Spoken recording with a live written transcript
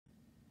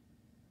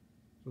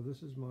So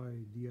this is my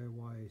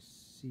DIY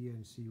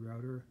CNC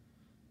router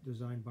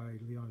designed by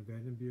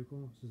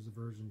Vandenbeukel. This is the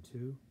version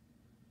 2.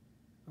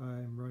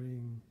 I'm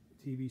running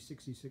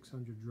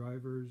TV6600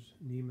 drivers,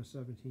 NEMA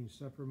 17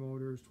 stepper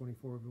motors,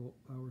 24 volt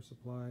power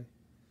supply,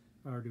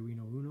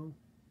 Arduino Uno,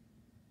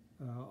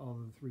 all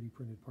of the 3D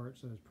printed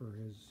parts as per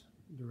his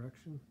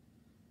direction.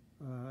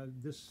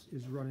 This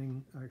is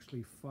running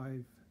actually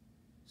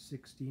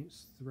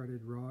 5/16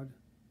 threaded rod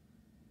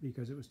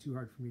because it was too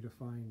hard for me to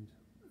find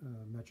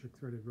metric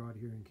threaded rod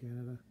here in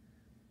Canada.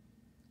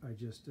 I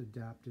just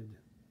adapted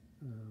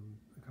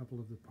a couple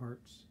of the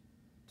parts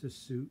to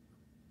suit.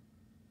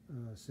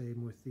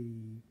 Same with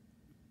the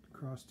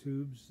cross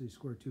tubes. The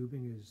square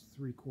tubing is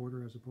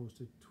 3/4 as opposed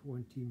to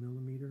 20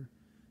 millimeter,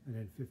 and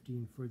then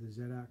 15 for the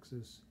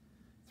Z-axis,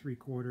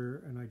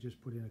 3/4, and I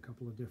just put in a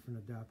couple of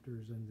different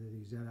adapters into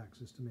the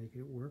Z-axis to make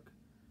it work.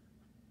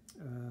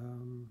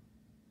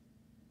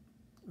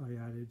 I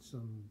added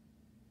some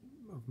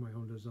of my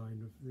own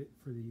design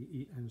for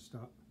the end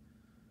stop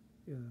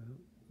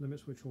limit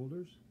switch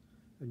holders.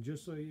 And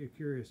just so you're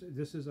curious,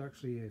 this is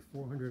actually a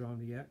 400 on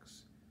the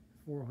X,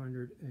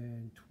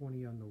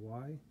 420 on the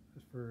Y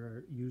as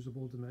for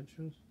usable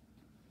dimensions.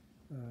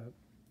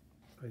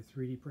 I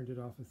 3D printed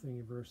off a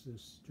thing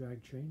versus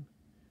drag chain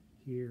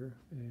here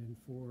and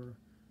for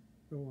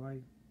the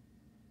Y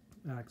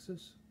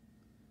axis.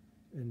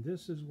 And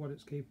this is what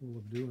it's capable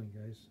of doing,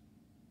 guys.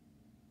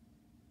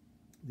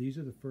 These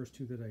are the first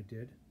two that I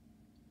did,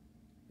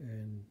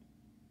 and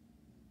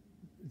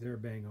they're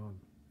bang on.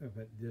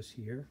 But this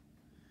here,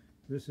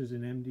 this is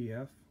an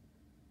MDF.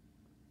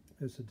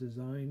 It's a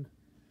design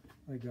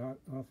I got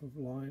off of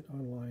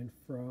online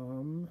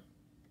from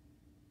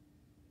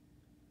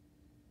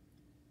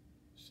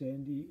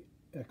Sandy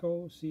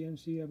Echo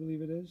CNC, I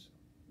believe it is.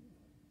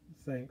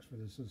 Thanks for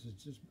this. This is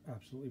just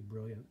absolutely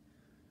brilliant.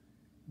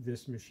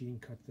 This machine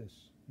cut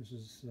this. This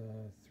is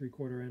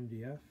 3/4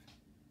 MDF,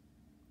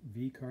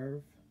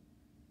 V-carve,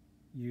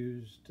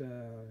 used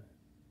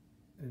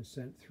and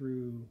sent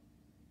through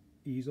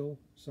easel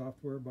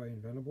software by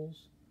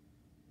Inventables.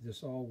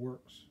 This all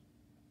works.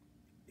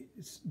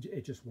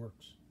 It just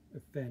works. A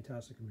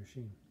fantastic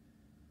machine.